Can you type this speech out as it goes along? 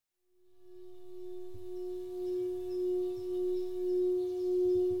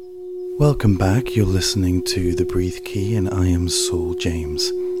Welcome back. You're listening to The Breathe Key and I am Saul James.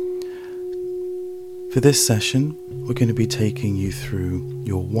 For this session, we're going to be taking you through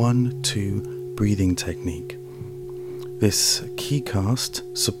your 1-2 breathing technique. This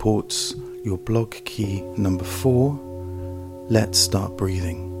keycast supports your blog key number 4, Let's Start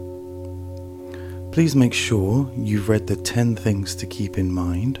Breathing. Please make sure you've read the 10 things to keep in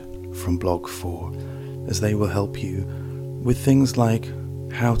mind from blog 4, as they will help you with things like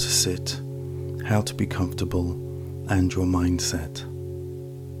how to sit, how to be comfortable, and your mindset.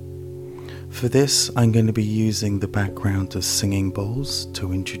 For this, I'm going to be using the background of singing bowls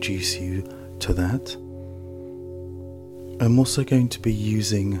to introduce you to that. I'm also going to be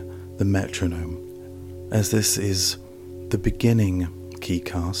using the metronome, as this is the beginning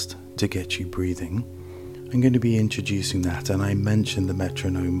keycast to get you breathing. I'm going to be introducing that, and I mentioned the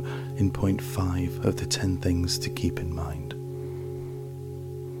metronome in point 5 of the 10 things to keep in mind.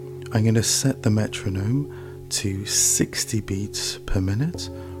 I'm going to set the metronome to 60 beats per minute,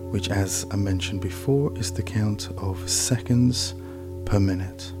 which, as I mentioned before, is the count of seconds per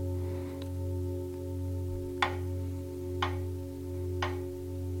minute.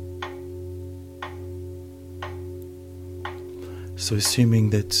 So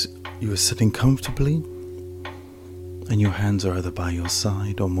assuming that you are sitting comfortably and your hands are either by your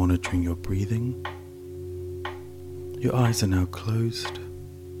side or monitoring your breathing, your eyes are now closed.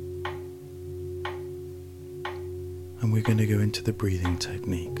 And we're going to go into the breathing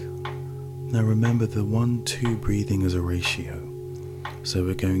technique. Now remember, the 1-2 breathing is a ratio. So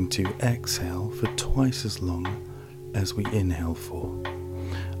we're going to exhale for twice as long as we inhale for.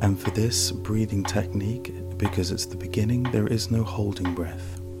 And for this breathing technique, because it's the beginning, there is no holding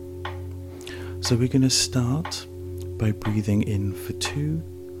breath. So we're going to start by breathing in for 2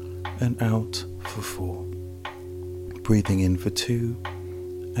 and out for 4. Breathing in for 2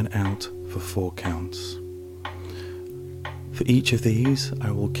 and out for 4 counts. For each of these,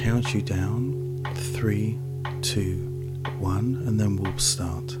 I will count you down 3, 2, 1, and then we'll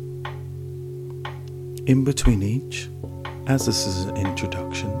start. In between each, as this is an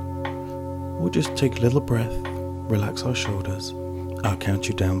introduction, we'll just take a little breath, relax our shoulders. I'll count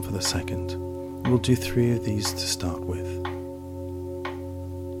you down for the second. We'll do 3 of these to start with.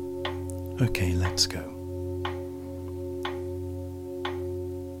 Okay, let's go.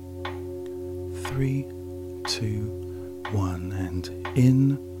 3, 2, 1, and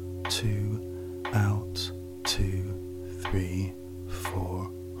in, 2, out, 2, 3,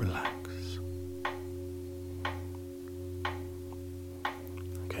 4, relax.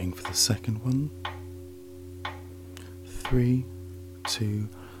 Going for the second one. 3, 2,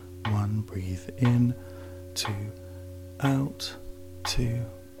 1, breathe in, 2, out, 2,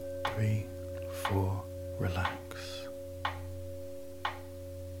 3, 4, relax.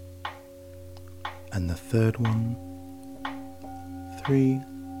 And the third one. 3,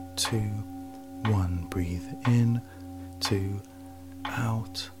 2, 1, breathe in, 2,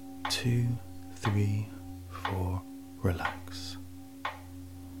 out, 2, 3, 4, relax.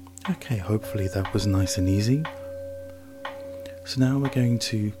 Okay, hopefully that was nice and easy. So now we're going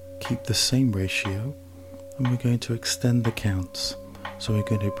to keep the same ratio and we're going to extend the counts. So we're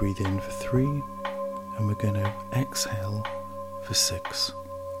going to breathe in for 3 and we're going to exhale for 6.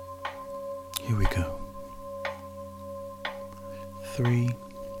 Here we go. 3,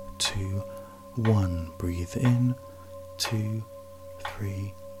 2, 1, breathe in, 2,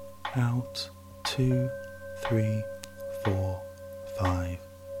 3, out, 2, 3, 4, 5,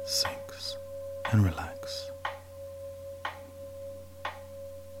 6, and relax.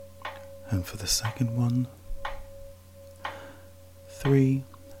 And for the second one, 3,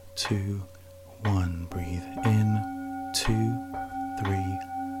 2, 1, breathe in, 2, 3,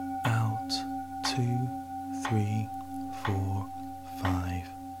 out, 2, 3, 4, 5,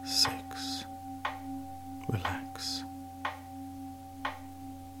 6. Relax.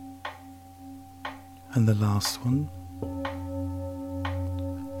 And the last one.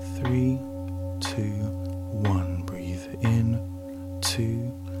 3, 2, 1. Breathe in.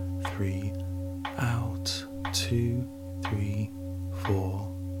 2, 3, out. 2, 3,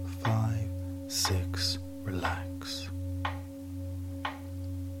 4, 5, 6. Relax.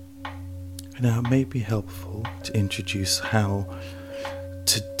 Now it may be helpful to introduce how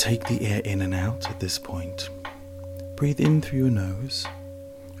to take the air in and out at this point. Breathe in through your nose,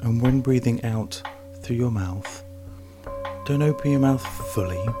 and when breathing out through your mouth, don't open your mouth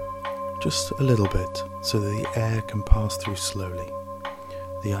fully, just a little bit, so that the air can pass through slowly.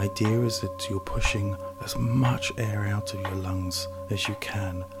 The idea is that you're pushing as much air out of your lungs as you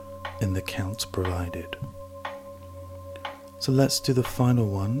can in the counts provided. So let's do the final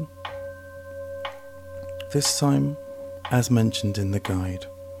one This time, as mentioned in the guide,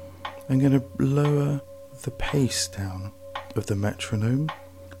 I'm going to lower the pace down of the metronome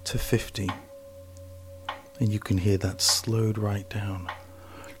to 50. And you can hear that slowed right down.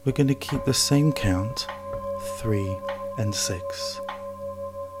 We're going to keep the same count, 3 and 6.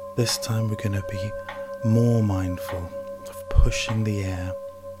 This time we're going to be more mindful of pushing the air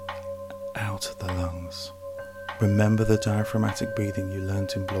out of the lungs. Remember the diaphragmatic breathing you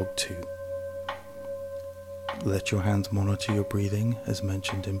learnt in blog 2. Let your hands monitor your breathing as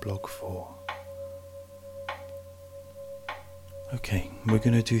mentioned in blog 4. Okay, we're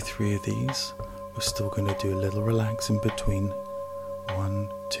going to do 3 of these. We're still going to do a little relax in between 1,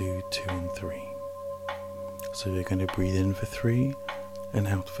 2, 2 and 3. So we're going to breathe in for 3 and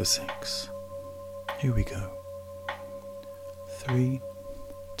out for 6. Here we go. 3,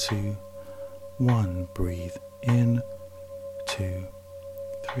 2, 1. Breathe in, 2,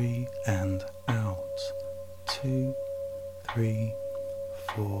 3 and out. 2, 3,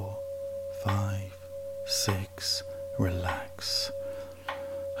 4, 5, 6. Relax.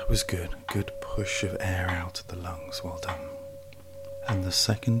 That was good. Good push of air out of the lungs. Well done. And the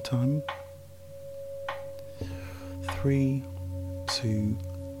second time. 3, 2,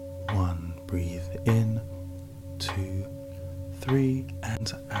 1. Breathe in, 2, 3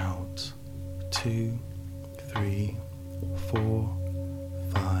 and out. 2, 3, 4,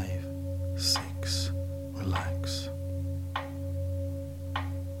 5, 6. Relax.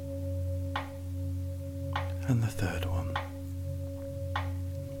 And the third one.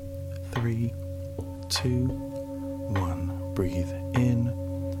 3, 2, 1. Breathe in,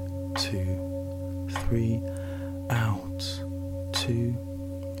 2, 3, out. 2,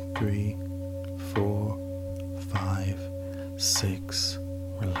 3, 4, 5, 6.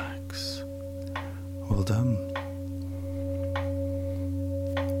 Relax. Well done.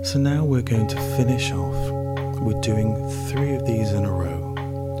 So now we're going to finish off with doing 3 of these in a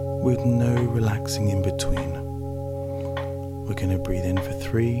row with no relaxing in between. We're going to breathe in for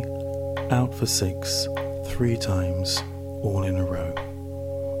 3, out for 6, 3 times, all in a row.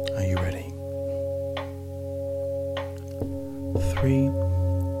 Are you ready? 3,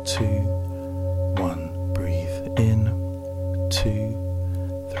 2, 1. Breathe in,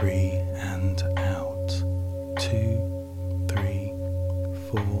 2, 3 and out. 2, 3,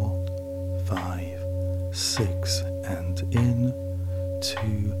 4, 5, 6 and in.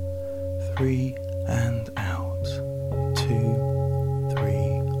 2, 3 and out. 2,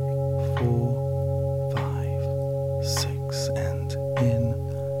 3, 4, 5, 6 and in.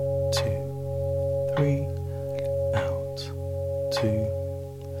 2, 3 out. 2,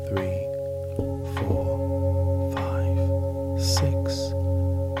 3, 4, 5, 6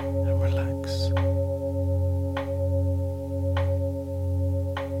 and relax.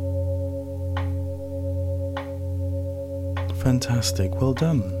 Fantastic, well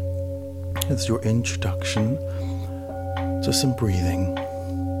done. It's your introduction to some breathing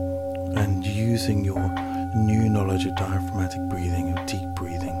and using your new knowledge of diaphragmatic breathing, of deep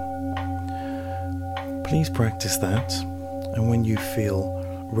breathing. Please practice that, and when you feel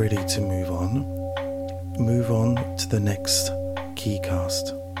ready to move on to the next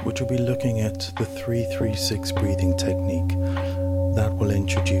keycast, which will be looking at the 3-3-6 breathing technique that will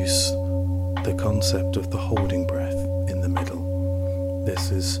introduce the concept of the holding breath in the middle.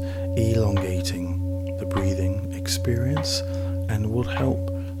 This is elongating the breathing experience and will help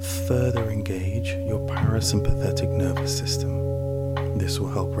further engage your parasympathetic nervous system. This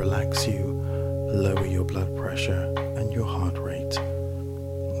will help relax you, lower your blood pressure and your heart rate,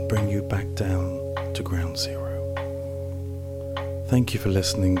 bring you back down to ground zero. Thank you for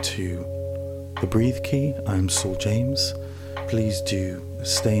listening to The Breathe Key. I'm Saul James. Please do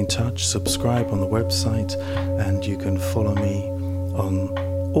stay in touch, subscribe on the website, and you can follow me on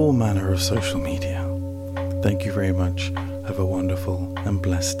all manner of social media. Thank you very much. Have a wonderful and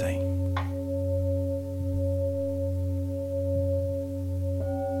blessed day.